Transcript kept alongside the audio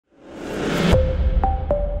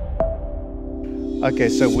Okay,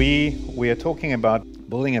 so we are talking about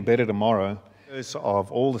building a better tomorrow.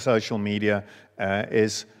 Of all the social media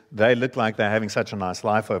is they look like they're having such a nice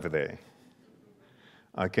life over there.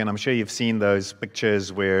 Okay, and I'm sure you've seen those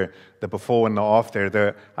pictures where the before and the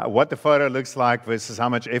after, what the photo looks like versus how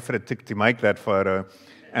much effort it took to make that photo,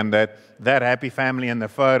 and that happy family in the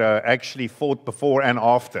photo actually fought before and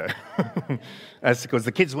after. That's because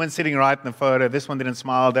the kids weren't sitting right in the photo, this one didn't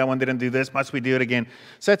smile, that one didn't do this, must we do it again?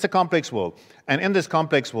 So it's a complex world. And in this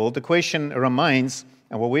complex world, the question remains,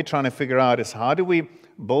 and what we're trying to figure out is how do we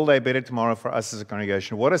build a better tomorrow for us as a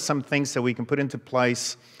congregation? What are some things that we can put into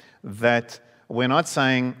place that we're not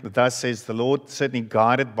saying, thus says the Lord, certainly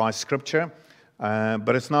guided by Scripture,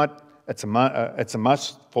 but it's a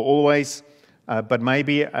must for always, but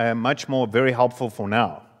maybe much more very helpful for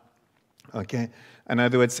now. Okay? In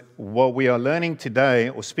other words, what we are learning today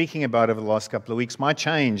or speaking about over the last couple of weeks might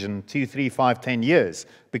change in 2, 3, 5, 10 years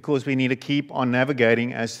because we need to keep on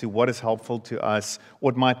navigating as to what is helpful to us.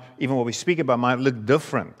 Even what we speak about might look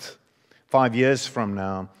different 5 years from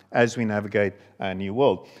now as we navigate a new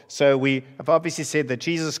world. So we have obviously said that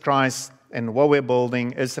Jesus Christ and what we're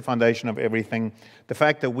building is the foundation of everything. The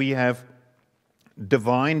fact that we have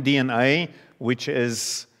divine DNA, which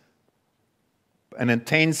is an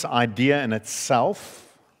intense idea in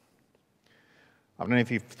itself. I don't know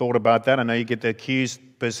if you've thought about that. I know you get the accused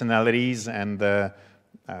personalities and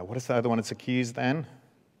what is the other one that's accused then?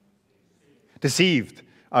 Deceived.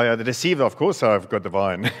 Oh, yeah, the deceived, of course I've got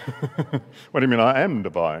divine. What do you mean, I am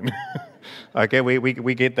divine? Okay,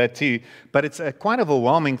 we get that too. But it's a quite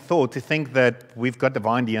overwhelming thought to think that we've got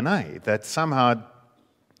divine DNA, that somehow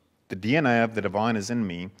the DNA of the divine is in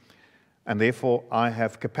me, and therefore I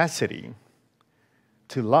have capacity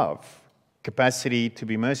to love, capacity to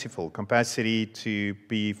be merciful, capacity to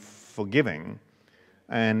be forgiving.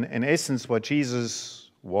 And in essence, what Jesus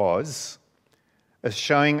was is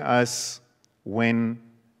showing us when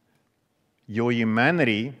your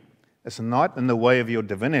humanity is not in the way of your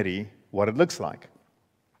divinity, what it looks like.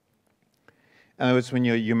 In other words, when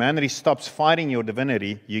your humanity stops fighting your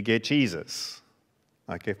divinity, you get Jesus.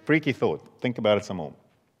 Okay, freaky thought. Think about it some more.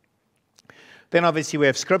 Then obviously we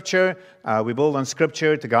have Scripture. We build on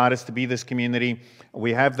Scripture to guide us to be this community.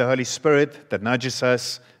 We have the Holy Spirit that nudges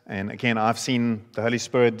us. And again, I've seen the Holy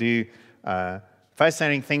Spirit do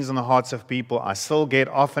fascinating things in the hearts of people. I still get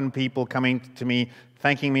often people coming to me,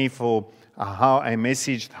 thanking me for how a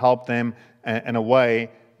message helped them in a way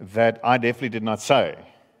that I definitely did not say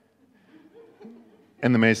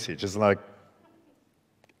in the message. It's like,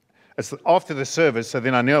 it's after the service, so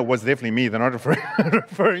then I know it was definitely me. They're not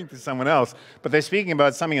referring to someone else, but they're speaking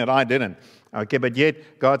about something that I didn't. Okay, but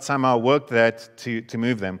yet God somehow worked that to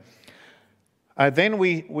move them. Then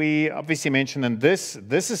we obviously mentioned, and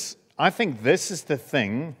I think this is the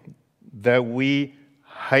thing that we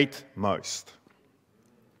hate most,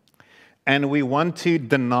 and we want to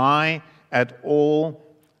deny at all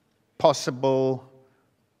possible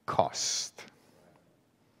cost.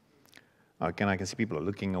 Okay, and I can see people are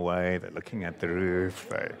looking away, they're looking at the roof,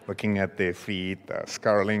 they're looking at their feet, they're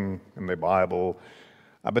scrolling in their Bible.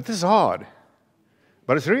 But this is hard,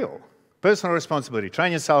 but it's real. Personal responsibility.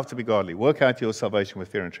 Train yourself to be godly. Work out your salvation with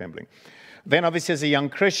fear and trembling. Then obviously as a young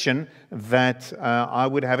Christian, that I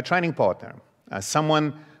would have a training partner.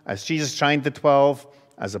 Someone, as Jesus trained the 12,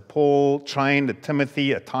 as a Paul trained a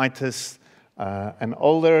Timothy, a Titus, an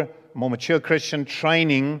older, more mature Christian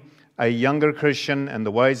training a younger Christian and the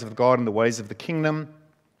ways of God and the ways of the kingdom.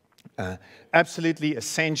 Absolutely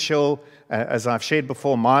essential, as I've shared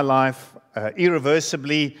before, my life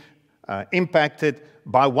irreversibly impacted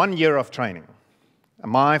by 1 year of training.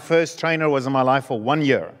 My first trainer was in my life for 1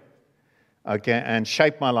 year, okay, and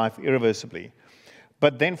shaped my life irreversibly.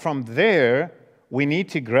 But then from there, we need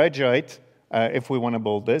to graduate, if we want to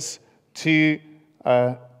build this, to,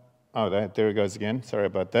 there it goes again, sorry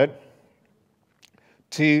about that,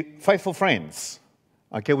 to faithful friends.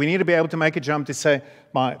 Okay, we need to be able to make a jump to say,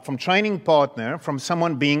 from training partner, from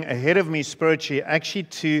someone being ahead of me spiritually, actually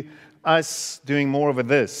to us doing more of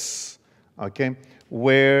this, okay,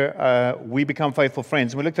 where we become faithful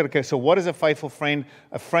friends. And we looked at, okay, so what is a faithful friend?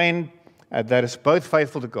 A friend that is both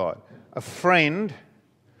faithful to God. A friend,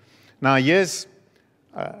 now yes,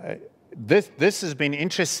 this has been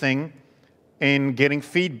interesting in getting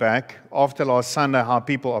feedback after last Sunday, how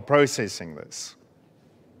people are processing this.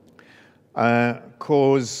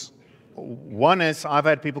 Because one is, I've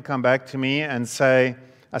had people come back to me and say,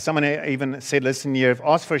 someone even said, listen, you've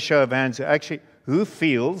asked for a show of hands who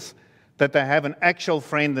feels that they have an actual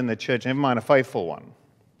friend in the church, never mind a faithful one.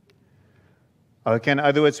 Okay, in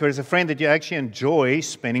other words, there's a friend that you actually enjoy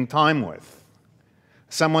spending time with.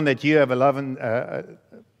 someone that you have a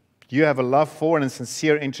love for and a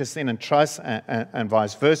sincere interest in and trust, and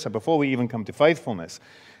vice versa, before we even come to faithfulness.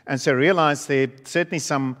 And so realize there are certainly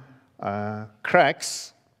some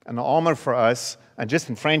cracks in the armor for us, and just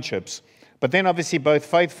in friendships, but then obviously both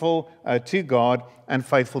faithful to God and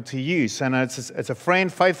faithful to you. So now it's a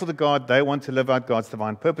friend faithful to God. They want to live out God's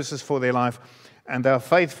divine purposes for their life, and they are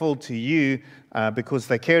faithful to you because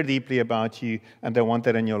they care deeply about you, and they want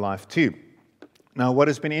that in your life too. Now, what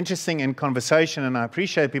has been interesting in conversation, and I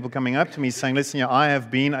appreciate people coming up to me saying, listen, I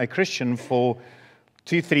have been a Christian for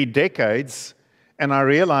 2-3 decades, and I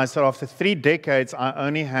realized that after 3 decades, I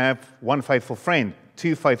only have one faithful friend,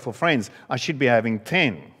 2 faithful friends. I should be having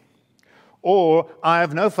 10. Or I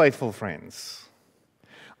have no faithful friends.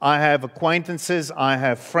 I have acquaintances, I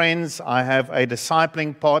have friends, I have a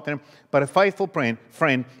discipling partner, but a faithful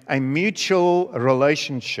friend, a mutual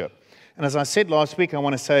relationship. And as I said last week, I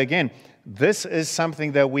want to say again, this is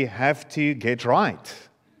something that we have to get right.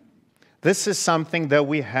 This is something that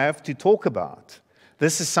we have to talk about.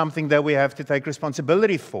 This is something that we have to take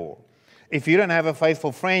responsibility for. If you don't have a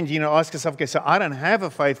faithful friend, ask yourself, okay, so I don't have a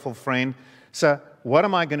faithful friend, so what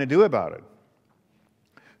am I going to do about it?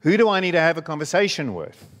 Who do I need to have a conversation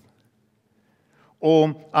with?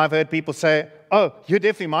 Or I've heard people say, oh, you're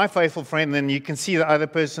definitely my faithful friend, and you can see the other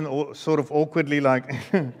person sort of awkwardly like,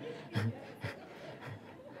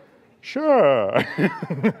 sure.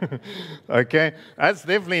 Okay, that's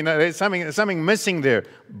definitely, there's something missing there.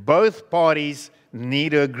 Both parties need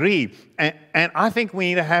to agree. And I think we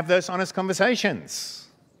need to have those honest conversations.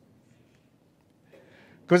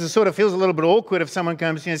 Because it sort of feels a little bit awkward if someone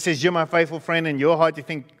comes to you and says, you're my faithful friend, and in your heart you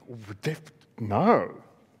think, no.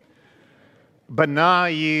 But now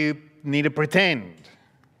you need to pretend.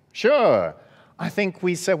 Sure. I think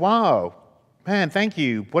we say, wow, man, thank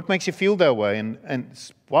you. What makes you feel that way?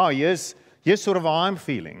 And wow, here's sort of how I'm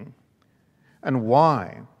feeling. And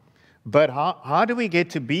why? But how do we get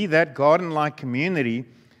to be that garden-like community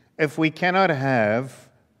if we cannot have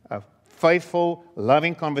faithful,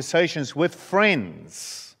 loving conversations with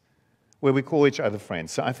friends where we call each other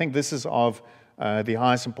friends? So I think this is of the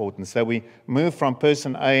highest importance, that we move from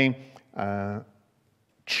person A,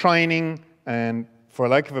 training, and for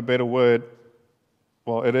lack of a better word,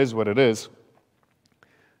 well, it is what it is,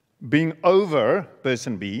 being over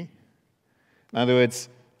person B. In other words,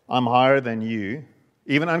 I'm higher than you,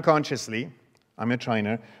 even unconsciously, I'm a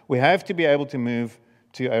trainer. We have to be able to move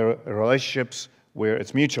to relationships where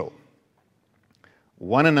it's mutual.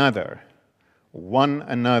 One another.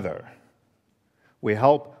 We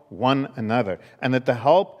help one another. And that the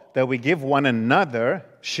help that we give one another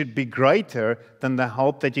should be greater than the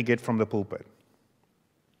help that you get from the pulpit.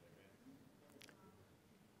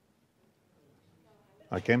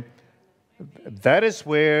 Okay? That is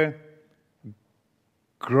where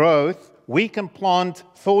growth, we can plant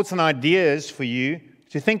thoughts and ideas for you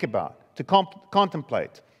to think about, to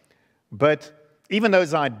contemplate. But even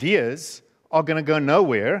those ideas are going to go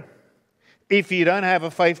nowhere if you don't have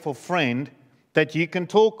a faithful friend that you can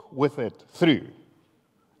talk with it through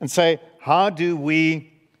and say, how does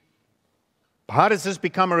this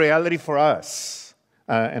become a reality for us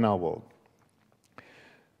in our world?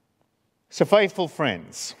 So faithful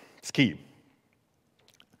friends, it's key.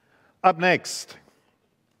 Up next,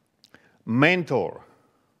 mentor.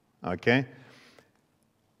 Okay?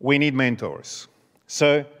 We need mentors.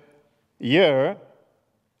 So here,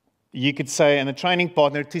 you could say, and a training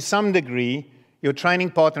partner, to some degree, your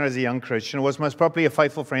training partner as a young Christian was most probably a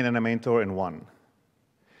faithful friend and a mentor in one.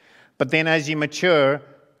 But then as you mature,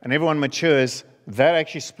 and everyone matures, that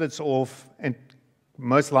actually splits off, and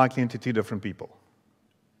most likely into 2 different people.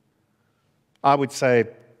 I would say,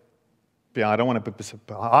 I don't want to put this,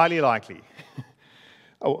 highly likely.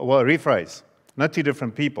 Well, rephrase, not 2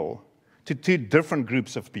 different people, to 2 different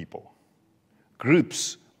groups of people.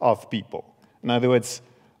 Groups of people. In other words,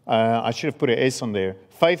 I should have put an S on there.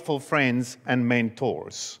 Faithful friends and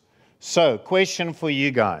mentors. So, question for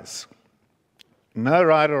you guys. No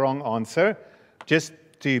right or wrong answer. Just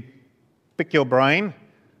to pick your brain.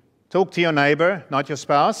 Talk to your neighbor, not your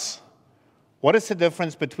spouse. What is the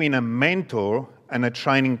difference between a mentor and a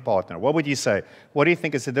training partner? What would you say? What do you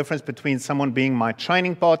think is the difference between someone being my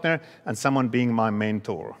training partner and someone being my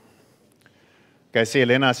mentor? Okay, see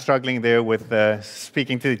Elena struggling there with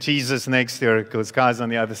speaking to Jesus next to her because Kai's on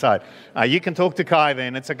the other side. You can talk to Kai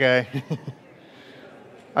then, it's okay.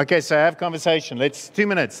 Okay, so have conversation. 2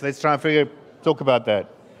 minutes. Let's try and talk about that.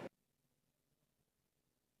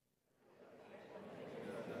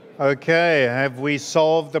 Okay, have we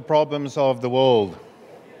solved the problems of the world?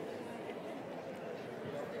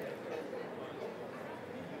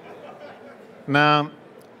 Now,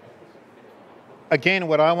 again,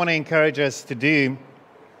 what I want to encourage us to do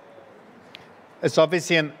is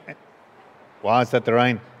obviously, why is that the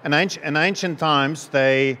rain? In ancient times,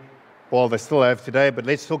 they still have today, but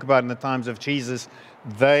let's talk about in the times of Jesus,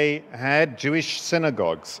 they had Jewish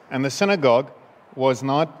synagogues. And the synagogue was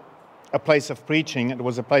not a place of preaching, it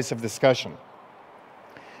was a place of discussion.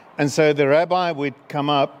 And so the rabbi would come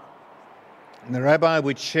up, and the rabbi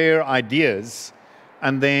would share ideas,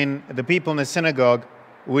 and then the people in the synagogue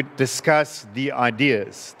would discuss the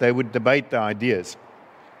ideas. They would debate the ideas.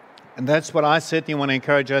 And that's what I certainly want to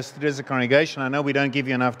encourage us to do as a congregation. I know we don't give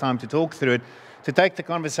you enough time to talk through it, to take the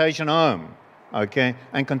conversation home, okay,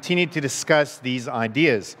 and continue to discuss these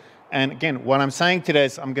ideas. And again, what I'm saying today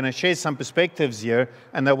is I'm going to share some perspectives here,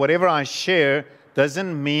 and that whatever I share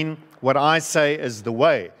doesn't mean what I say is the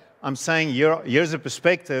way. I'm saying here's a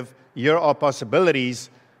perspective, here are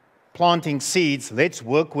possibilities, planting seeds. Let's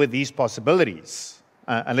work with these possibilities.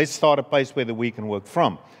 And let's start a place where we can work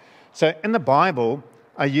from. So in the Bible,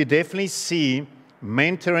 you definitely see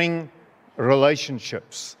mentoring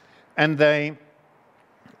relationships. And they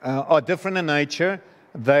are different in nature.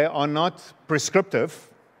 They are not prescriptive.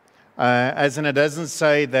 As in, it doesn't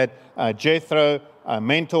say that Jethro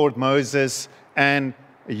mentored Moses and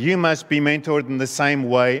you must be mentored in the same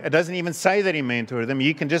way. It doesn't even say that he mentored them.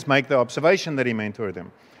 You can just make the observation that he mentored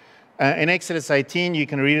them. In Exodus 18, you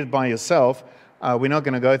can read it by yourself. We're not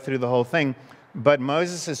going to go through the whole thing. But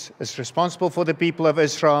Moses is responsible for the people of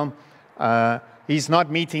Israel. He's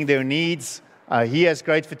not meeting their needs. He has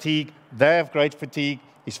great fatigue. They have great fatigue.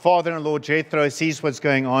 His father-in-law, Jethro, sees what's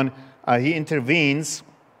going on. He intervenes.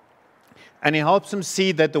 And he helps them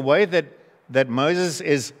see that the way that Moses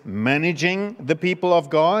is managing the people of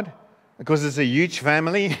God, because it's a huge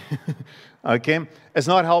family, okay, is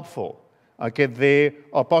not helpful. Okay, there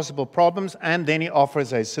are possible problems, and then he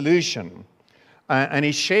offers a solution. And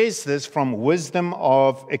he shares this from wisdom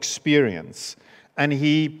of experience. And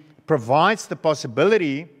he provides the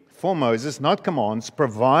possibility for Moses, not commands,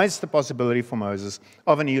 provides the possibility for Moses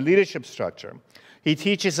of a new leadership structure. He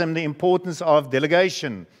teaches him the importance of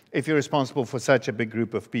delegation if you're responsible for such a big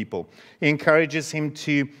group of people. He encourages him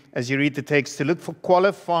to, as you read the text, to look for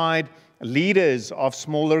qualified leaders of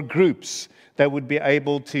smaller groups that would be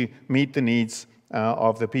able to meet the needs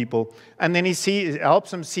of the people. And then he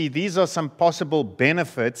helps him see these are some possible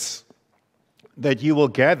benefits that you will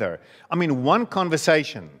gather. I mean, one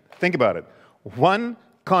conversation, think about it, one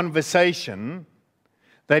conversation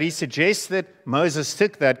that he suggests that Moses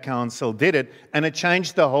took that counsel, did it, and it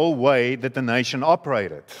changed the whole way that the nation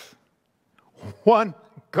operated. One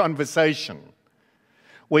conversation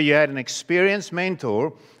where you had an experienced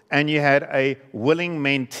mentor and you had a willing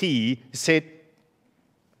mentee who said,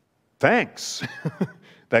 thanks,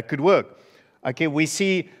 that could work. Okay, we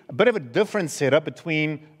see a bit of a different setup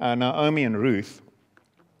between Naomi and Ruth.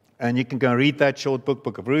 And you can go read that short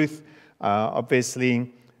book of Ruth.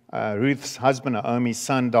 Obviously, Ruth's husband, Naomi's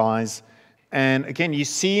son, dies. And again, you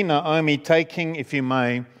see Naomi taking, if you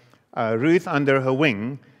may, Ruth under her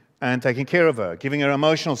wing and taking care of her, giving her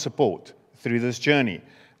emotional support through this journey,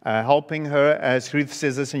 helping her, as Ruth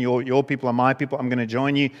says, listen, your people are my people, I'm going to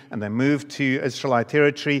join you. And they move to Israelite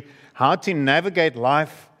territory. How to navigate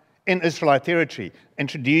life in Israelite territory.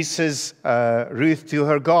 Introduces Ruth to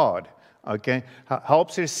her God. Okay,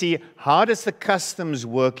 helps her see how does the customs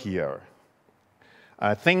work here.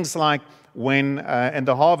 Things like when in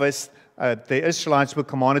the harvest, the Israelites were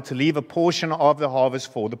commanded to leave a portion of the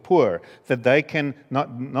harvest for the poor, that they can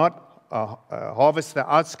not harvest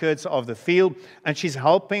the outskirts of the field. And she's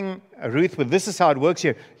helping Ruth with this is how it works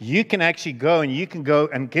here. You can actually go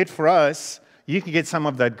and get for us, you can get some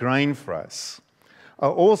of that grain for us.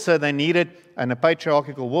 Also, they needed, in a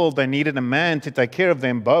patriarchal world, they needed a man to take care of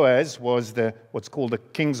them. Boaz was what's called a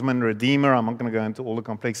kinsman redeemer. I'm not going to go into all the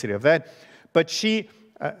complexity of that. But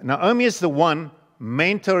Naomi is the one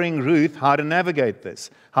mentoring Ruth how to navigate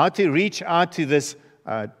this, how to reach out to this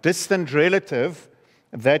distant relative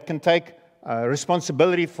that can take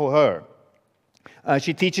responsibility for her.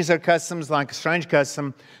 She teaches her customs, like a strange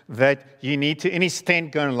custom, that you need to, in his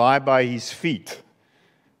tent, go and lie by his feet.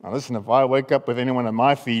 Now listen, if I wake up with anyone at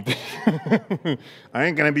my feet, I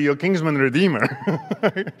ain't going to be your kinsman redeemer.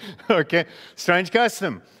 Okay, strange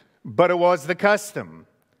custom. But it was the custom.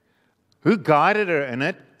 Who guided her in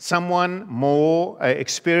it? Someone more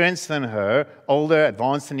experienced than her, older,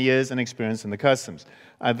 advanced in years, and experienced in the customs.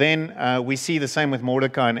 Then we see the same with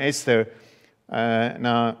Mordecai and Esther.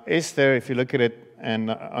 Now, Esther, if you look at it, and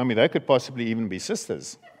Naomi, they could possibly even be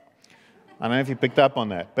sisters. I don't know if you picked up on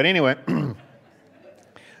that. But anyway,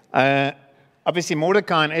 obviously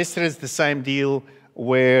Mordecai and Esther is the same deal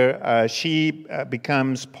where she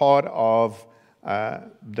becomes part of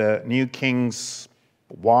the new king's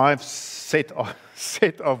wives, set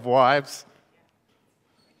of wives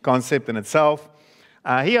concept in itself.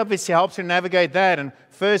 He obviously helps her navigate that. And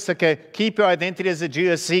first, okay, keep your identity as a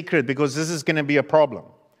Jew a secret because this is going to be a problem.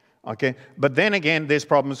 Okay, but then again, there's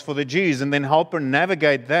problems for the Jews, and then help her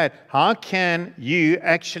navigate that. How can you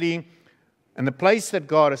actually, in the place that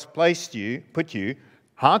God has put you,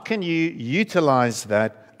 how can you utilize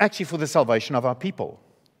that actually for the salvation of our people?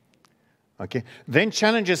 Okay, then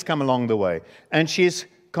challenges come along the way, and she's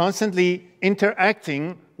constantly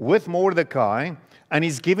interacting with Mordecai, and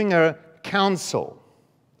he's giving her counsel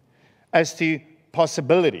as to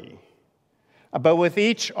possibility. But with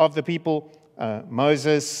each of the people,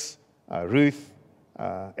 Moses, Ruth,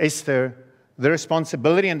 Esther, the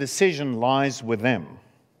responsibility and decision lies with them.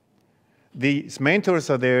 These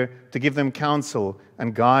mentors are there to give them counsel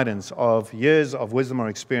and guidance of years of wisdom or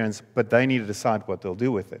experience, but they need to decide what they'll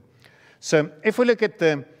do with it. So if we look at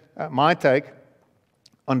my take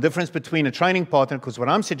on the difference between a training partner, because what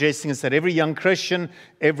I'm suggesting is that every young Christian,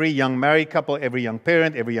 every young married couple, every young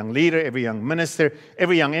parent, every young leader, every young minister,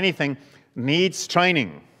 every young anything needs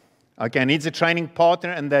training. Okay, needs a training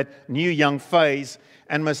partner in that new young phase,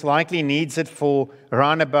 and most likely needs it for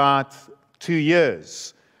around about 2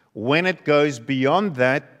 years. When it goes beyond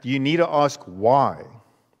that, you need to ask why.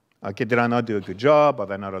 Okay, did I not do a good job? Are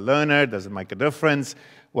they not a learner? Does it make a difference?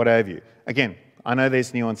 What have you? Again, I know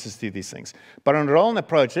there's nuances to these things. But on role and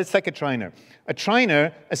approach, let's take a trainer. A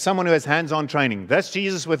trainer is someone who has hands-on training. That's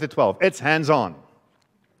Jesus with the 12. It's hands-on.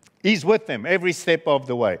 He's with them every step of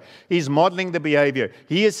the way. He's modeling the behavior.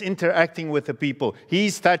 He is interacting with the people.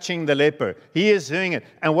 He's touching the leper. He is doing it.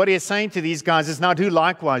 And what he is saying to these guys is, now do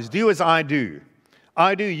likewise. Do as I do.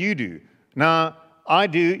 I do, you do. Now, I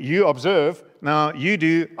do, you observe. Now, you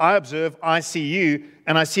do, I observe, I see you,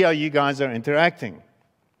 and I see how you guys are interacting.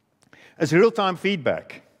 It's real-time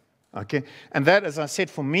feedback. Okay? And that, as I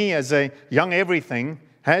said, for me as a young everything,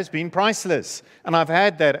 has been priceless. And I've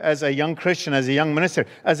had that as a young Christian, as a young minister,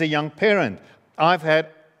 as a young parent. I've had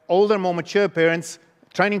older, more mature parents,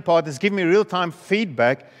 training partners, give me real-time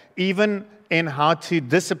feedback, even in how to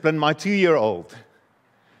discipline my 2-year-old.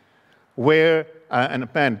 Where, and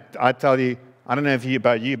man, I tell you, I don't know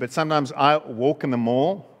about you, but sometimes I walk in the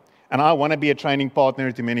mall, and I want to be a training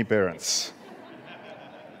partner to many parents.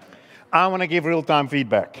 I want to give real-time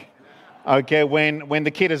feedback. Okay, when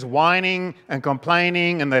the kid is whining and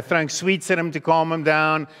complaining and they're throwing sweets at him to calm him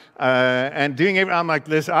down and doing everything, I'm like,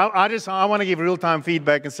 listen, I want to give real-time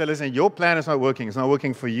feedback and say, listen, your plan is not working. It's not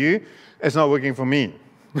working for you. It's not working for me.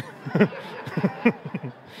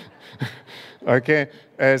 Okay,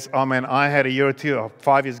 I had a year or 2 or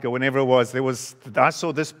 5 years ago, whenever it was, I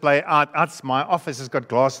saw this play out. My office has got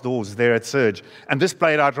glass doors there at Surge, and this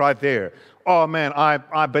played out right there. Oh man,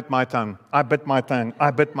 I bit my tongue. I bit my tongue. I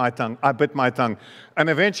bit my tongue. I bit my tongue. And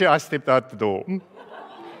eventually I stepped out the door. And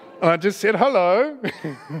I just said, hello.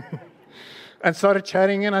 And started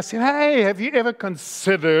chatting, and I said, hey, have you ever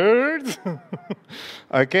considered?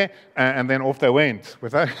 Okay, and then off they went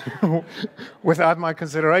without my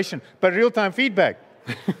consideration. But real-time feedback.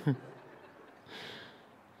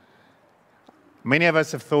 Many of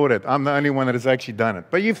us have thought it. I'm the only one that has actually done it.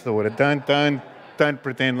 But you've thought it. Don't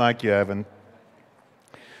pretend like you haven't.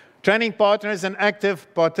 Training partner is an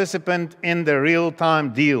active participant in the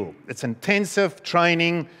real-time deal. It's intensive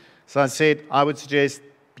training. So I said, I would suggest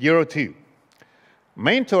year or 2.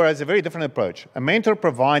 Mentor has a very different approach. A mentor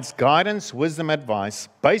provides guidance, wisdom, advice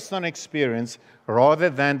based on experience rather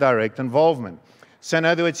than direct involvement. So in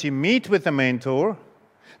other words, you meet with the mentor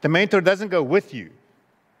doesn't go with you.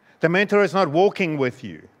 The mentor is not walking with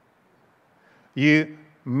you. You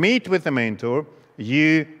meet with the mentor,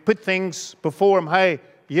 you put things before him. Hey,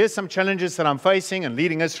 here's some challenges that I'm facing and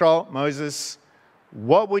leading Israel, Moses.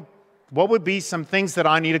 What would be some things that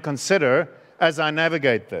I need to consider as I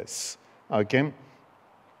navigate this? Okay?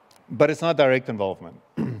 But it's not direct involvement.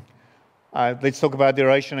 Let's talk about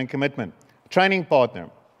duration and commitment. Training partner.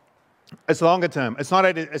 It's longer term. It's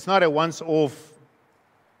not a once-off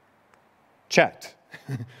chat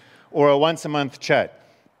or a once-a-month chat.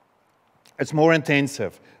 It's more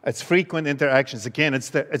intensive. It's frequent interactions. Again, it's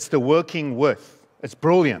the working with. It's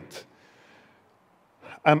brilliant.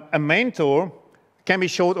 A mentor can be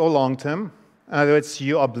short or long-term. In other words,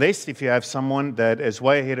 you are blessed if you have someone that is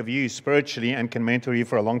way ahead of you spiritually and can mentor you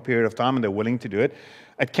for a long period of time and they're willing to do it.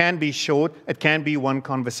 It can be short. It can be one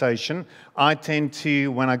conversation. I tend to,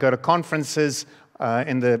 when I go to conferences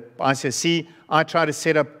in the ICC, I try to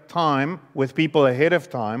set up time with people ahead of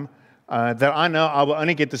time that I know I will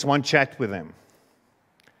only get this one chat with them.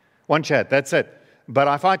 One chat, that's it. But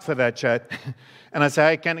I fight for that chat. And I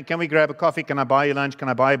say, hey, can we grab a coffee? Can I buy you lunch? Can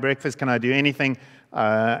I buy you breakfast? Can I do anything?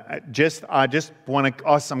 I just want to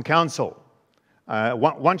ask some counsel.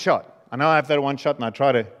 One shot. I know I have that one shot, and I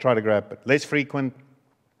try to grab it. Less frequent,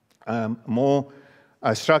 more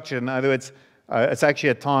structured. In other words, it's actually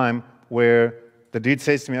a time where the dude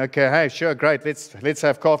says to me, okay, hey, sure, great, let's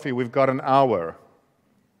have coffee. We've got an hour.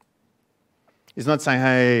 He's not saying,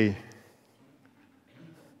 hey,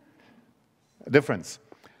 difference.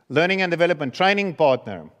 Learning and development, training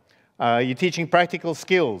partner. You're teaching practical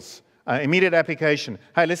skills, immediate application.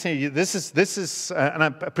 Hey, listen, this is, and I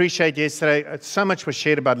appreciate yesterday, so much was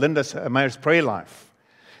shared about Linda Mayer's prayer life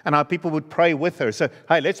and how people would pray with her. So,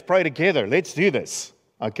 hey, let's pray together. Let's do this,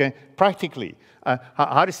 okay? Practically.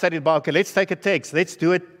 How to study the Bible. Okay, let's take a text. Let's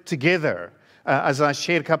do it together. As I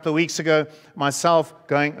shared a couple of weeks ago, myself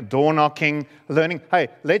going door knocking, learning. Hey,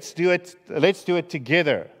 let's do it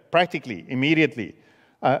together, practically, immediately.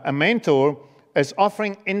 A mentor is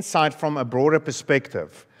offering insight from a broader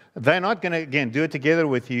perspective. They're not going to, again, do it together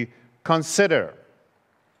with you. Consider.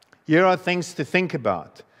 Here are things to think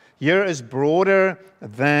about. Here is broader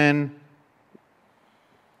than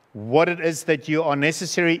what it is that you are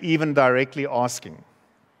necessarily even directly asking.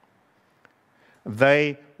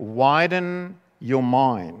 They widen your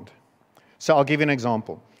mind. So I'll give you an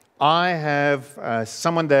example. I have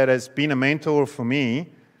someone that has been a mentor for me,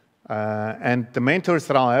 and the mentors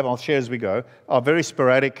that I have, I'll share as we go, are very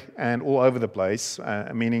sporadic and all over the place,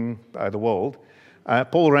 meaning the world.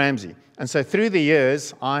 Paul Ramsey. And so through the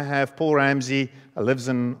years, I have Paul Ramsey, lives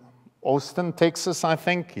in Austin, Texas, I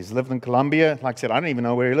think. He's lived in Colombia. Like I said, I don't even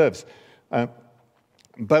know where he lives.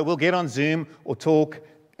 But we'll get on Zoom or talk.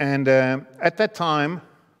 And at that time,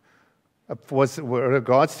 was with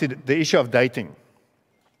regards to the issue of dating.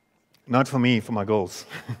 Not for me, for my girls.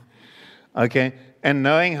 Okay? And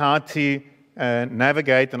knowing how to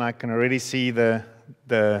navigate, and I can already see the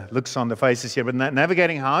looks on the faces here, but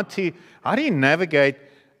navigating how do you navigate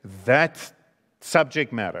that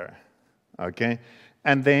subject matter? Okay?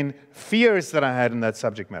 And then fears that I had in that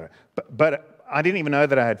subject matter. But I didn't even know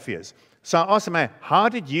that I had fears. So I asked him, hey, how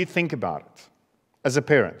did you think about it as a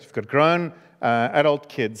parent? You've got grown adult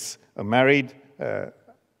kids, married.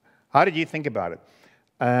 How did you think about it?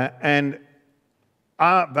 And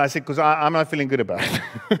I said, because I'm not feeling good about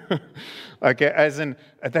it. Okay, as in,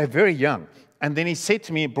 they're very young. And then he said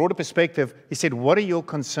to me, broader perspective, he said, what are your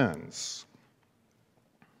concerns?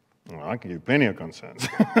 Well, I can give you plenty of concerns.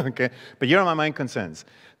 Okay, but here are my main concerns.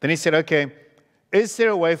 Then he said, okay, is there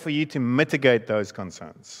a way for you to mitigate those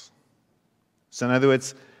concerns? So in other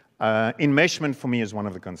words, enmeshment for me is one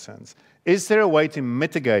of the concerns. Is there a way to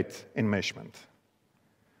mitigate enmeshment?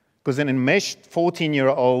 Because an enmeshed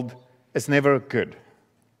 14-year-old is never good.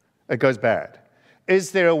 It goes bad.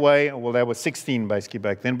 Is there a way, well, that was 16 basically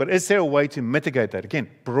back then, but is there a way to mitigate that? Again,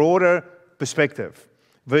 broader perspective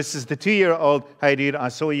versus the 2-year-old, hey, dude, I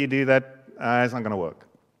saw you do that. It's not going to work.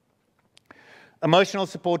 Emotional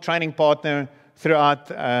support training partner. Throughout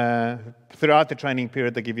the training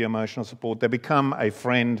period, they give you emotional support. They become a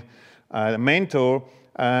friend. A mentor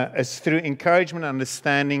is through encouragement and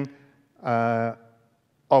understanding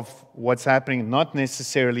of what's happening, not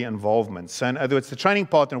necessarily involvement. So in other words, the training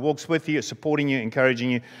partner walks with you, supporting you, encouraging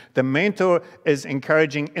you. The mentor is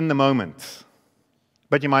encouraging in the moment,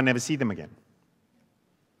 but you might never see them again.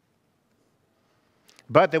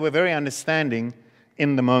 But they were very understanding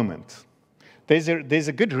in the moment. There's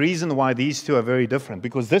a good reason why these two are very different,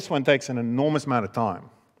 because this one takes an enormous amount of time.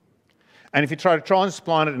 And if you try to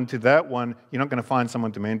transplant it into that one, you're not going to find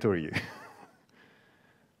someone to mentor you.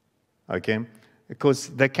 Okay? Because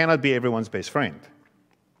they cannot be everyone's best friend.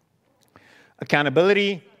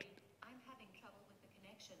 Accountability. I'm having trouble with the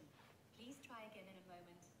connection. Please try again in a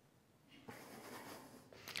moment.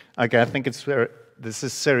 Okay, I think this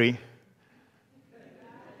is Siri.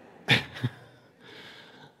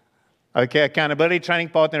 Okay, accountability, training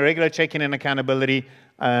partner, regular check-in and accountability.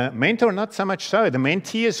 Mentor, not so much so. The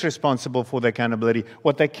mentee is responsible for the accountability.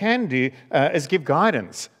 What they can do is give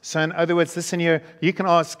guidance. So in other words, listen here, you can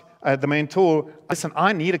ask the mentor, listen,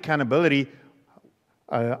 I need accountability.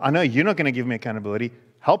 I know you're not going to give me accountability.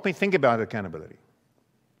 Help me think about accountability.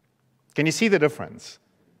 Can you see the difference?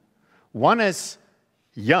 One is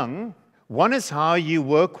young. One is how you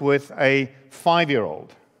work with a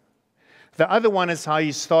 5-year-old. The other one is how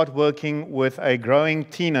you start working with a growing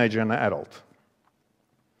teenager and an adult.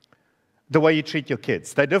 The way you treat your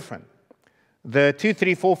kids, they're different. The 2,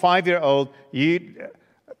 3, 4, 5-year-old,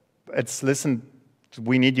 it's listen,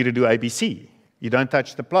 we need you to do ABC. You don't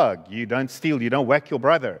touch the plug. You don't steal. You don't whack your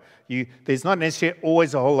brother. There's not necessarily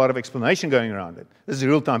always a whole lot of explanation going around it. This is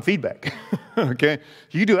real-time feedback. Okay?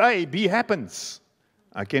 You do A, B happens.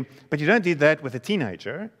 Okay? But you don't do that with a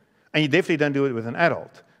teenager, and you definitely don't do it with an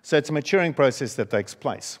adult. So it's a maturing process that takes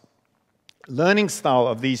place. Learning style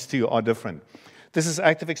of these two are different. This is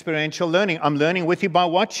active experiential learning. I'm learning with you by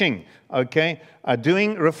watching, okay?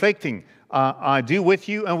 Doing, reflecting. I do with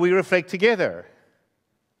you and we reflect together.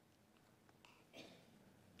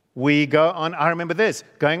 We go on, I remember this,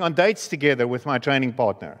 going on dates together with my training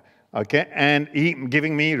partner, okay? And he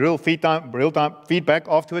giving me real-time feedback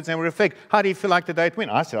afterwards, and we reflect. How do you feel like the date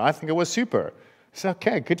went? I said, I think it was super. It's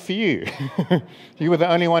okay, good for you. You were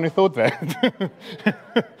the only one who thought that.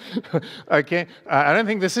 Okay, I don't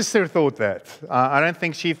think the sister thought that. I don't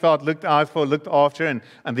think she felt looked out for, looked after, and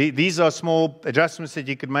these are small adjustments that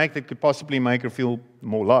you could make that could possibly make her feel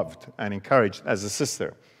more loved and encouraged as a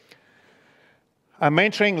sister.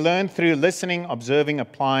 Mentoring learned through listening, observing,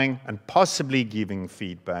 applying, and possibly giving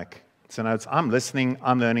feedback. So now I'm listening,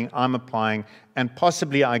 I'm learning, I'm applying, and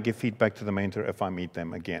possibly I give feedback to the mentor if I meet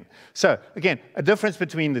them again. So, again, a difference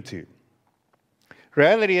between the two.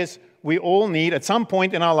 Reality is, we all need, at some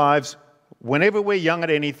point in our lives, whenever we're young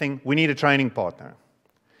at anything, we need a training partner.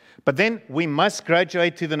 But then we must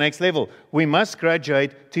graduate to the next level. We must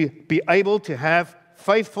graduate to be able to have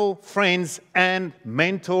faithful friends and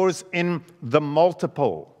mentors in the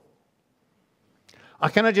multiple. I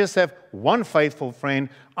cannot just have one faithful friend.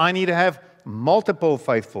 I need to have multiple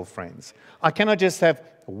faithful friends. I cannot just have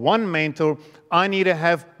one mentor. I need to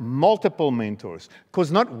have multiple mentors.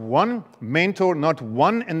 Because not one mentor, not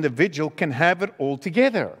one individual can have it all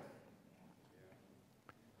together.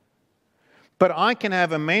 But I can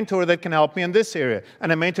have a mentor that can help me in this area,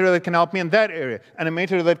 and a mentor that can help me in that area, and a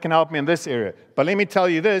mentor that can help me in this area. But let me tell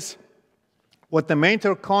you this, what the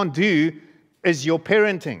mentor can't do is your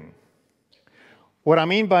parenting. What I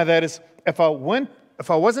mean by that is, if I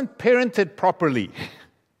wasn't parented properly,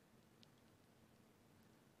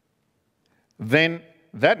 then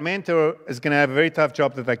that mentor is going to have a very tough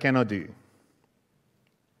job that I cannot do.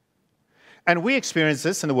 And we experience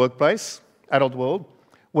this in the workplace, adult world.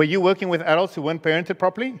 Were you working with adults who weren't parented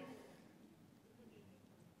properly?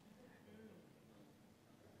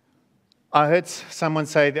 I heard someone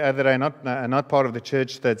say the other day, not part of the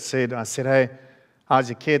church, that said, I said, hey, how's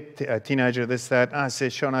your kid, a teenager, this, that? I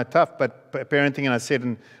said, sure, no, tough, but parenting. And I said,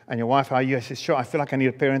 and your wife, how are you? I said, sure, I feel like I need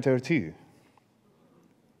to parent her too.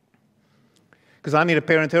 Because I need to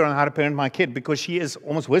parent her on how to parent my kid, because she is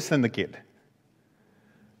almost worse than the kid.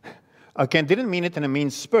 Okay, and didn't mean it in a mean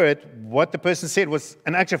spirit. What the person said was,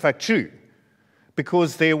 in actual fact, true.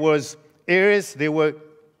 Because there was areas, there were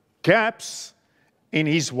gaps in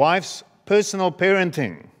his wife's personal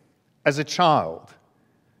parenting as a child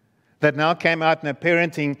that now came out in a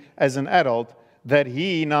parenting as an adult that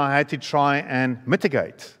he now had to try and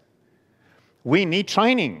mitigate. We need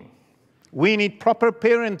training. We need proper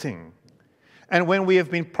parenting. And when we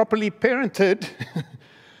have been properly parented,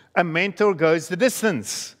 a mentor goes the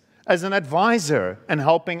distance as an advisor and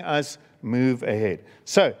helping us move ahead.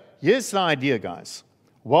 So here's the idea, guys.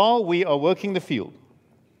 While we are working the field,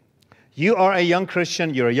 you are a young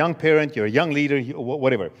Christian, you're a young parent, you're a young leader,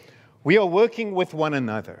 whatever. We are working with one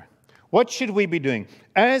another. What should we be doing?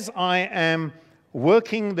 As I am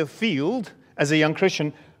working the field as a young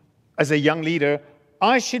Christian, as a young leader,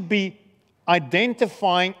 I should be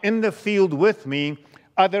identifying in the field with me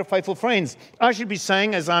other faithful friends. I should be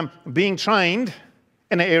saying, as I'm being trained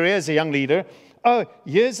in an area as a young leader, oh,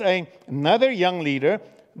 here's another young leader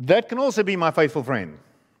that can also be my faithful friend.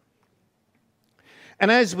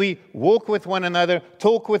 And as we walk with one another,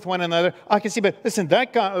 talk with one another, I can see, but listen,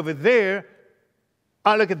 that guy over there,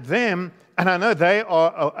 I look at them, and I know they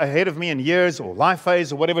are ahead of me in years or life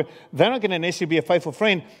phase or whatever. They're not going to necessarily be a faithful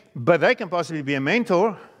friend, but they can possibly be a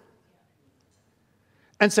mentor.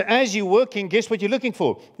 And so as you're working, guess what you're looking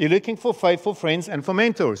for? You're looking for faithful friends and for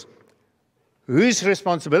mentors. Whose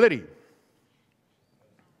responsibility?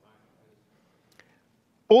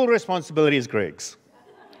 All responsibility is Greg's.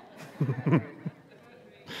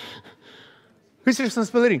 Whose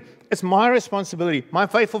responsibility? It's my responsibility. My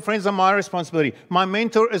faithful friends are my responsibility. My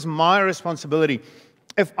mentor is my responsibility.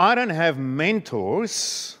 If I don't have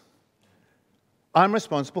mentors, I'm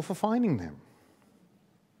responsible for finding them.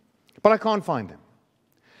 But I can't find them.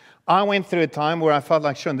 I went through a time where I felt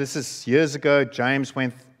like, Sean, this is years ago. James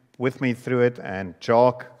went with me through it, and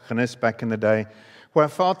Jock, Gnis back in the day, where I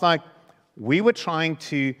felt like we were trying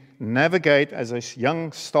to navigate as a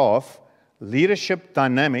young staff leadership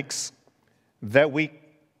dynamics that we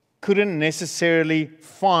couldn't necessarily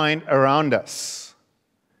find around us.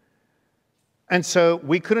 And so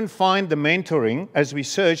we couldn't find the mentoring as we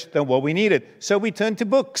searched than what we needed. So we turned to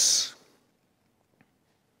books.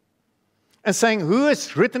 And saying, who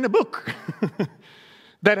has written a book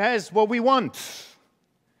that has what we want?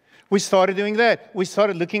 We started doing that. We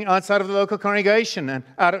started looking outside of the local congregation and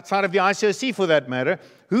outside of the ICOC for that matter.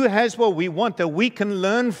 Who has what we want that we can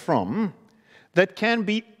learn from that can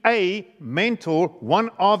be a mentor, one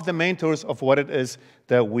of the mentors of what it is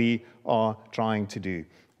that we are trying to do.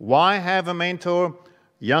 Why have a mentor?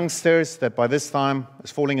 Youngsters that by this time is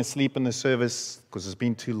falling asleep in the service because it's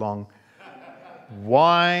been too long.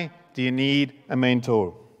 Why do you need a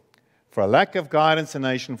mentor? For a lack of guidance, a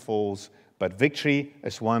nation falls, but victory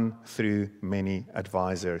is won through many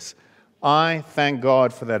advisors. I thank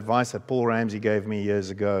God for the advice that Paul Ramsey gave me years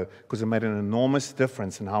ago because it made an enormous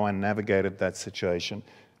difference in how I navigated that situation.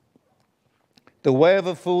 The way of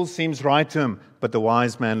a fool seems right to him, but the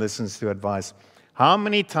wise man listens to advice. How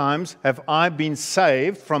many times have I been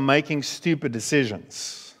saved from making stupid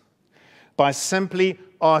decisions? By simply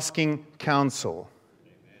asking counsel.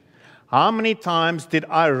 How many times did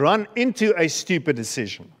I run into a stupid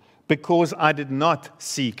decision because I did not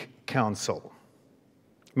seek counsel?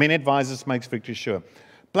 Many advisors make victory sure.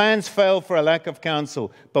 Plans fail for a lack of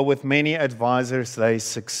counsel, but with many advisors, they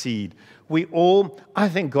succeed. I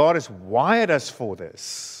think God has wired us for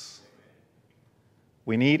this.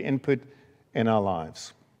 We need input in our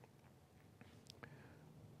lives.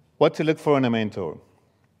 What to look for in a mentor?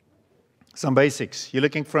 Some basics. You're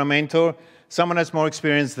looking for a mentor, someone that's more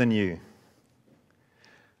experienced than you.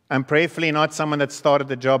 And prayerfully not someone that started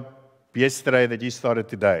the job yesterday that you started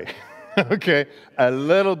today. Okay, a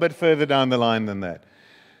little bit further down the line than that.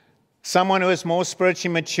 Someone who is more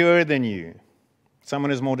spiritually mature than you. Someone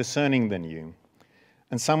who is more discerning than you.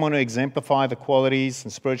 And someone who exemplifies the qualities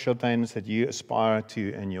and spiritual attainments that you aspire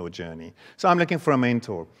to in your journey. So I'm looking for a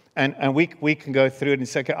mentor. And we can go through it and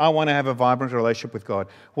say, okay, I want to have a vibrant relationship with God.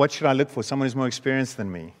 What should I look for? Someone who's more experienced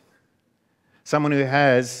than me. Someone who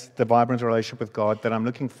has the vibrant relationship with God that I'm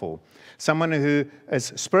looking for. Someone who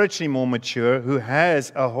is spiritually more mature, who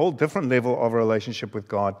has a whole different level of a relationship with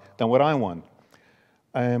God than what I want.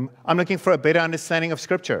 I'm looking for a better understanding of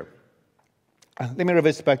Scripture. Let me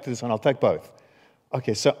reverse back to this one. I'll take both.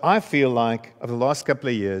 Okay, so I feel like over the last couple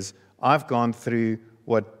of years, I've gone through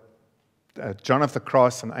what John of the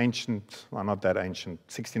Cross, an ancient, well, not that ancient,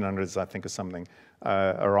 1600s, I think, or something,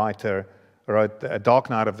 a writer, wrote A Dark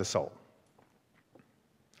Night of the Soul.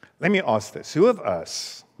 Let me ask this. Who of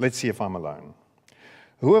us, let's see if I'm alone,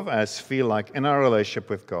 who of us feel like in our relationship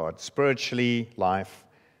with God, spiritually, life,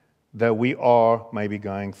 that we are maybe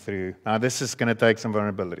going through, now this is going to take some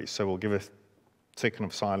vulnerability, so we'll give a second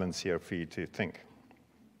of silence here for you to think.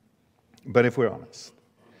 But if we're honest,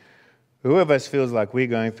 who of us feels like we're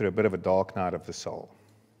going through a bit of a dark night of the soul?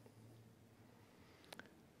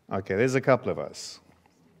 Okay, there's a couple of us.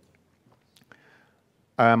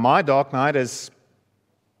 My dark night has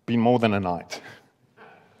been more than a night.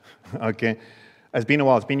 Okay, it's been a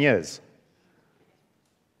while, it's been years.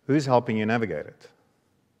 Who's helping you navigate it?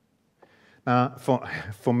 Now,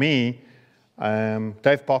 for me,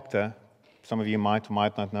 Dave Proctor, some of you might or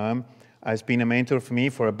might not know him, has been a mentor for me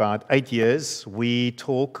for about 8 years. We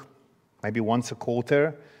talk maybe once a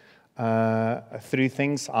quarter through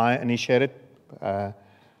things I initiated.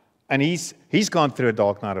 And he's gone through a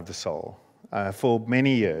dark night of the soul for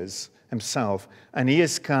many years himself. And he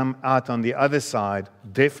has come out on the other side,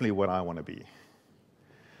 definitely what I want to be.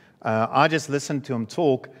 I just listened to him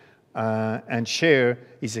talk and share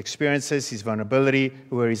his experiences, his vulnerability,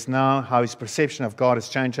 where he's now, how his perception of God has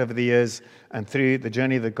changed over the years and through the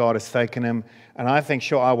journey that God has taken him. And I think,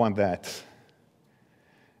 sure, I want that.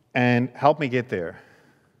 And help me get there.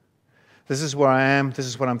 This is where I am. This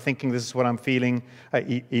is what I'm thinking. This is what I'm feeling.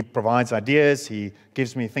 He provides ideas. He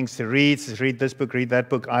gives me things to read. He says, read this book, read that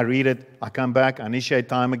book. I read it. I come back. I initiate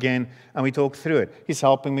time again. And we talk through it. He's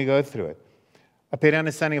helping me go through it. A better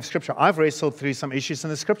understanding of Scripture. I've wrestled through some issues in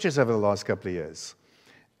the Scriptures over the last couple of years.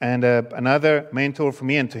 And another mentor for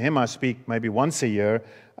me, and to him I speak maybe once a year,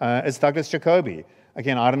 is Douglas Jacoby.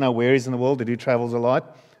 Again, I don't know where he's in the world. He travels a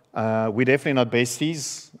lot. We're definitely not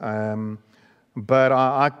besties. But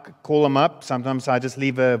I call him up. Sometimes I just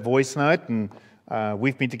leave a voice note, and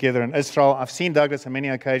we've been together in Israel. I've seen Douglas on many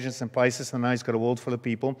occasions and places, and I know he's got a world full of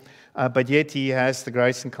people. But yet he has the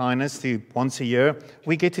grace and kindness to, once a year,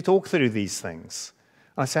 we get to talk through these things.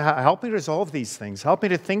 I say, help me resolve these things. Help me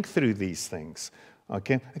to think through these things.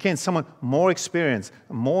 Okay? Again, someone more experienced,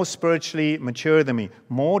 more spiritually mature than me,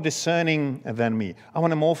 more discerning than me. I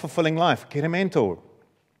want a more fulfilling life. Get a mentor.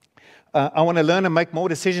 I want to learn and make more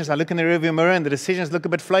decisions. I look in the rearview mirror and the decisions look a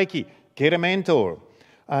bit flaky. Get a mentor.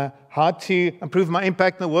 how to improve my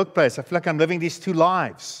impact in the workplace. I feel like I'm living these two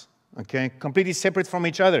lives, okay, completely separate from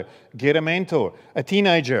each other. Get a mentor. A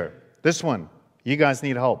teenager, this one, you guys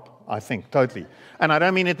need help, I think, totally. And I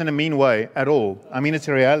don't mean it in a mean way at all. I mean it's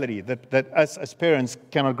a reality that us as parents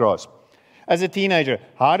cannot grasp. As a teenager,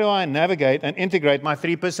 how do I navigate and integrate my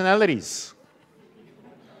 3 personalities?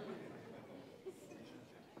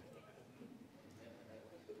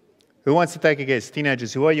 Who wants to take a guess?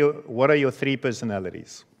 Teenagers, what are your 3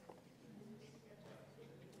 personalities?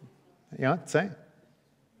 Yeah, say.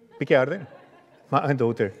 Bietjie harder. My own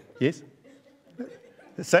daughter. Yes?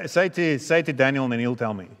 Say to Daniel and then he'll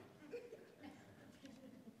tell me.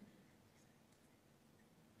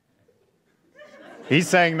 He's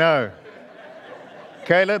saying no.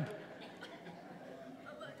 Caleb?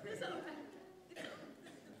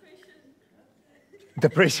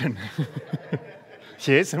 Depression.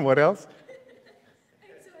 Yes, and what else?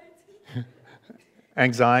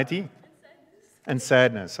 Anxiety. And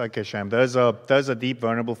sadness. Okay, Sham. Those are deep,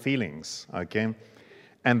 vulnerable feelings. Okay,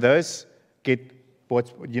 and those get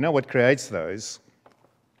what creates those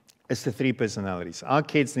is the 3 personalities. Our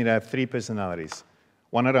kids need to have 3 personalities: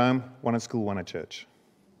 one at home, one at school, one at church.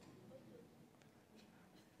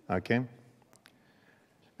 Okay,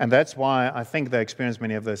 and that's why I think they experience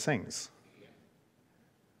many of those things.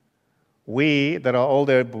 We that are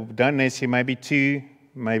older don't necessarily, maybe 2,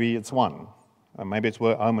 maybe it's 1, or maybe it's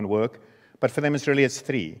home and work, but for them it's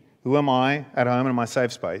 3. Who am I at home in my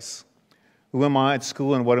safe space? Who am I at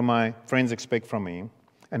school and what do my friends expect from me?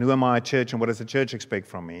 And who am I at church and what does the church expect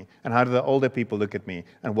from me? And how do the older people look at me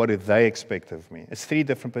and what do they expect of me? It's 3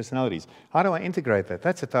 different personalities. How do I integrate that?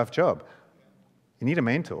 That's a tough job. You need a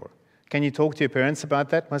mentor. Can you talk to your parents about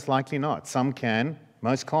that? Most likely not. Some can,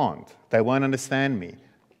 most can't. They won't understand me.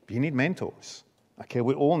 You need mentors. Okay,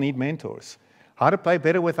 we all need mentors. How to play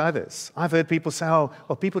better with others. I've heard people say, oh,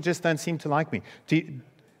 well, people just don't seem to like me.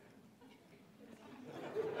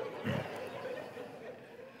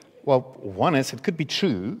 Well, one is, it could be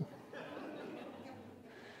true.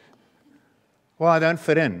 Well, I don't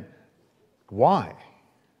fit in. Why?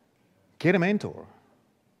 Get a mentor.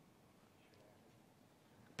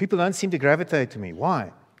 People don't seem to gravitate to me.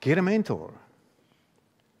 Why? Get a mentor.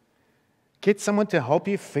 Get someone to help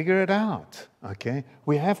you figure it out, okay?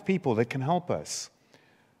 We have people that can help us.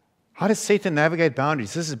 How to set and navigate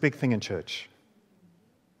boundaries. This is a big thing in church.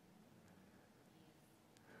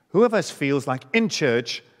 Who of us feels like in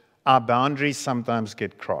church, our boundaries sometimes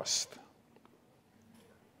get crossed?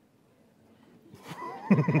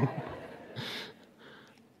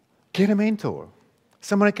 Get a mentor.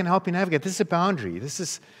 Someone that can help you navigate. This is a boundary. This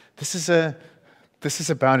is a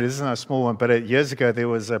boundary. This is not a small one, but years ago there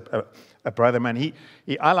was a brother, man.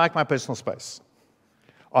 I like my personal space.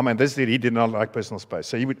 Oh man, this dude, he did not like personal space.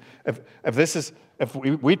 So he would, if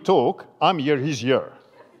we talk, I'm here, he's here,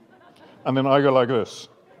 and then I go like this,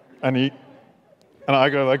 and I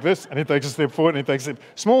go like this, and he takes a step forward, and he takes a step.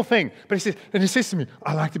 Small thing, but he says to me,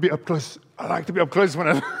 I like to be up close. I like to be up close when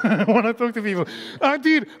I when I talk to people. Oh,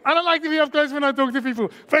 dude, I don't like to be up close when I talk to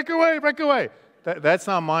people. Back away, back away. That's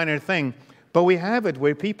not a minor thing, but we have it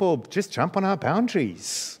where people just jump on our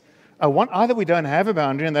boundaries. Either we don't have a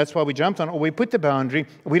boundary, and that's why we jumped on, or we put the boundary,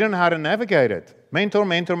 we don't know how to navigate it. Mentor,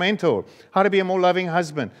 mentor, mentor. How to be a more loving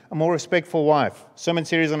husband, a more respectful wife. Sermon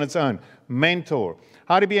series on its own. Mentor.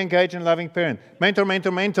 How to be engaged and loving parent. Mentor, mentor,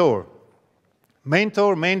 mentor.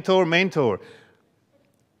 Mentor, mentor, mentor.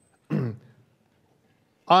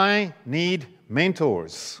 I need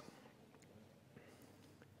mentors.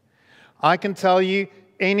 I can tell you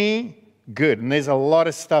any good, and there's a lot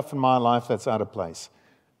of stuff in my life that's out of place.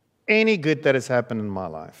 Any good that has happened in my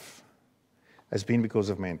life has been because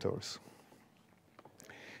of mentors.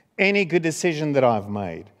 Any good decision that I've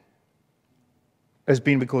made has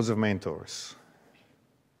been because of mentors.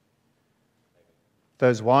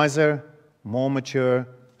 Those wiser, more mature,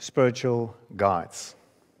 spiritual guides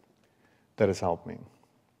that has helped me.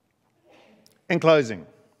 In closing,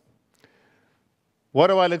 what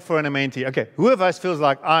do I look for in a mentee? Okay, who of us feels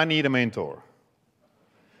like I need a mentor?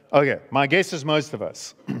 Okay, my guess is most of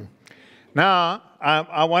us. Now,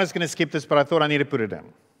 I was going to skip this, but I thought I need to put it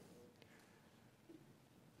in.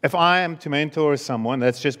 If I am to mentor someone,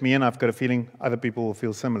 that's just me, and I've got a feeling other people will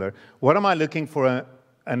feel similar. What am I looking for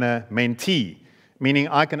in a mentee? Meaning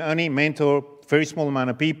I can only mentor a very small amount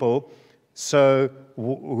of people. So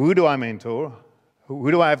who do I mentor?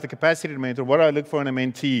 Who do I have the capacity to mentor? What do I look for in a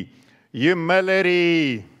mentee?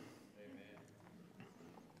 Humility.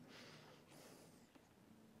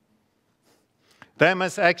 They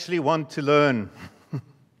must actually want to learn.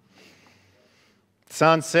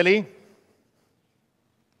 Sounds silly,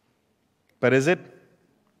 but is it?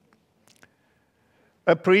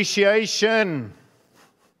 Appreciation.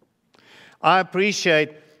 I appreciate,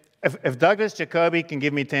 if Douglas Jacoby can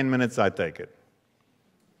give me 10 minutes, I take it.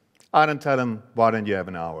 I don't tell him, why don't you have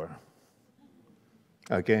an hour?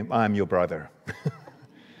 Okay, I'm your brother.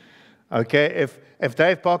 Okay, if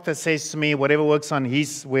Dave Proctor says to me, whatever works on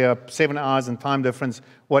we are 7 hours in time difference,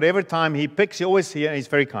 whatever time he picks, he's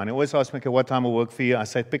very kind. He always asks me, okay, what time will work for you? I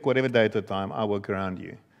say, pick whatever day at a time, I'll work around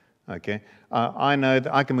you. Okay, I know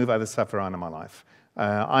that I can move other stuff around in my life.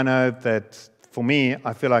 I know that for me,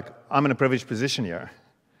 I feel like I'm in a privileged position here.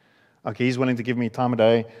 Okay, he's willing to give me time a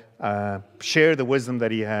day, share the wisdom that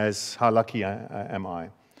he has. How lucky am I?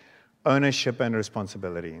 Ownership and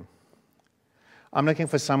responsibility. I'm looking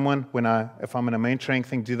for someone, if I'm in a mentoring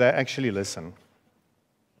thing, do they actually listen?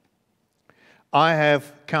 I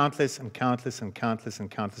have countless and countless and countless and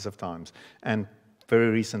countless of times, and very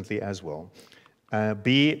recently as well. And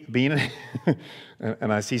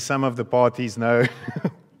I see some of the parties know,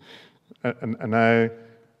 know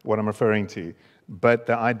what I'm referring to. But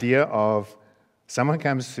the idea of someone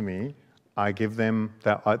comes to me, I give them,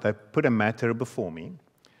 they put a matter before me,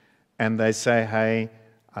 and they say, hey,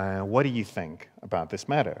 what do you think about this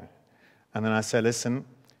matter? And then I say, listen,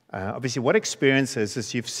 obviously what experience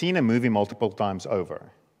is you've seen a movie multiple times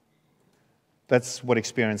over. That's what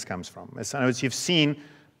experience comes from. In other words, you've seen,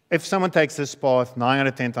 if someone takes this path, 9 out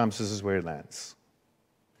of 10 times this is where it lands.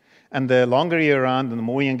 And the longer you're around and the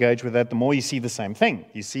more you engage with that, the more you see the same thing.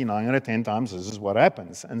 You see 9 out of 10 times this is what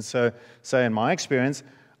happens. And so in my experience,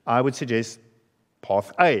 I would suggest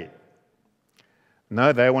path A.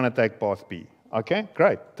 No, they want to take path B. Okay,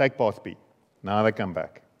 great, take path B. Now they come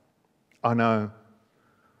back. Oh no,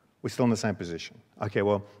 we're still in the same position. Okay,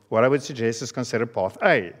 well, what I would suggest is consider path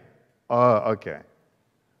A. Oh, okay.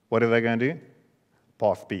 What are they going to do?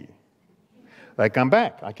 Path B. They come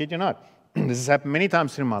back, I kid you not. This has happened many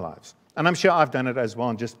times through my lives. And I'm sure I've done it as well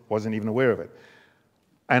and just wasn't even aware of it.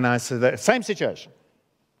 And I said, same situation.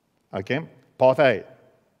 Okay, path A.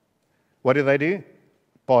 What do they do?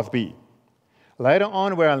 Path B. Later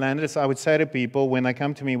on, where I landed is I would say to people, when they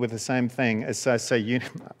come to me with the same thing, is I say,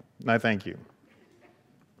 no, thank you.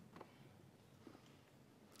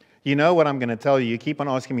 You know what I'm going to tell you. You keep on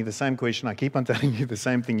asking me the same question. I keep on telling you the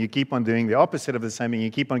same thing. You keep on doing the opposite of the same thing. You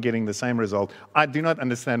keep on getting the same result. I do not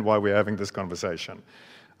understand why we're having this conversation.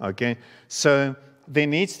 Okay? So there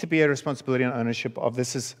needs to be a responsibility and ownership of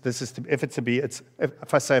this is to, if it's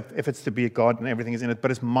to be God and everything is in it, but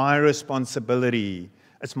it's my responsibility.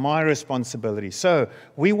 It's my responsibility. So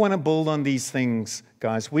we want to build on these things,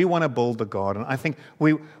 guys. We want to build the garden. I think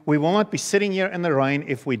we will not be sitting here in the rain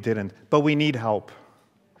if we didn't, but we need help.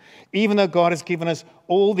 Even though God has given us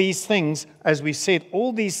all these things, as we said,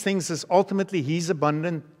 all these things is ultimately His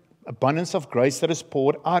abundance of grace that is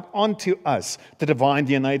poured out onto us. The divine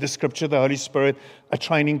DNA, the Scripture, the Holy Spirit, a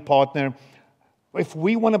training partner. If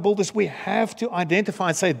we want to build this, we have to identify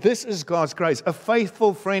and say, this is God's grace. A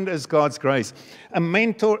faithful friend is God's grace. A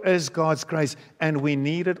mentor is God's grace. And we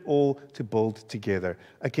need it all to build together.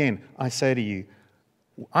 Again, I say to you,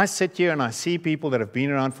 I sit here and I see people that have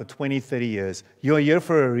been around for 20, 30 years. You're here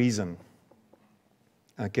for a reason.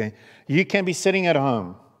 Okay? You can be sitting at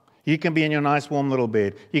home. You can be in your nice warm little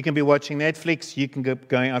bed. You can be watching Netflix. You can go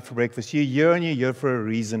going out for breakfast. You're here and you're here for a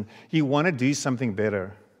reason. You want to do something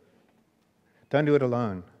better. Don't do it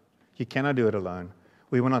alone. You cannot do it alone.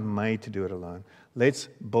 We were not made to do it alone. Let's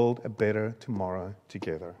build a better tomorrow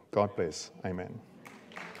together. God bless. Amen.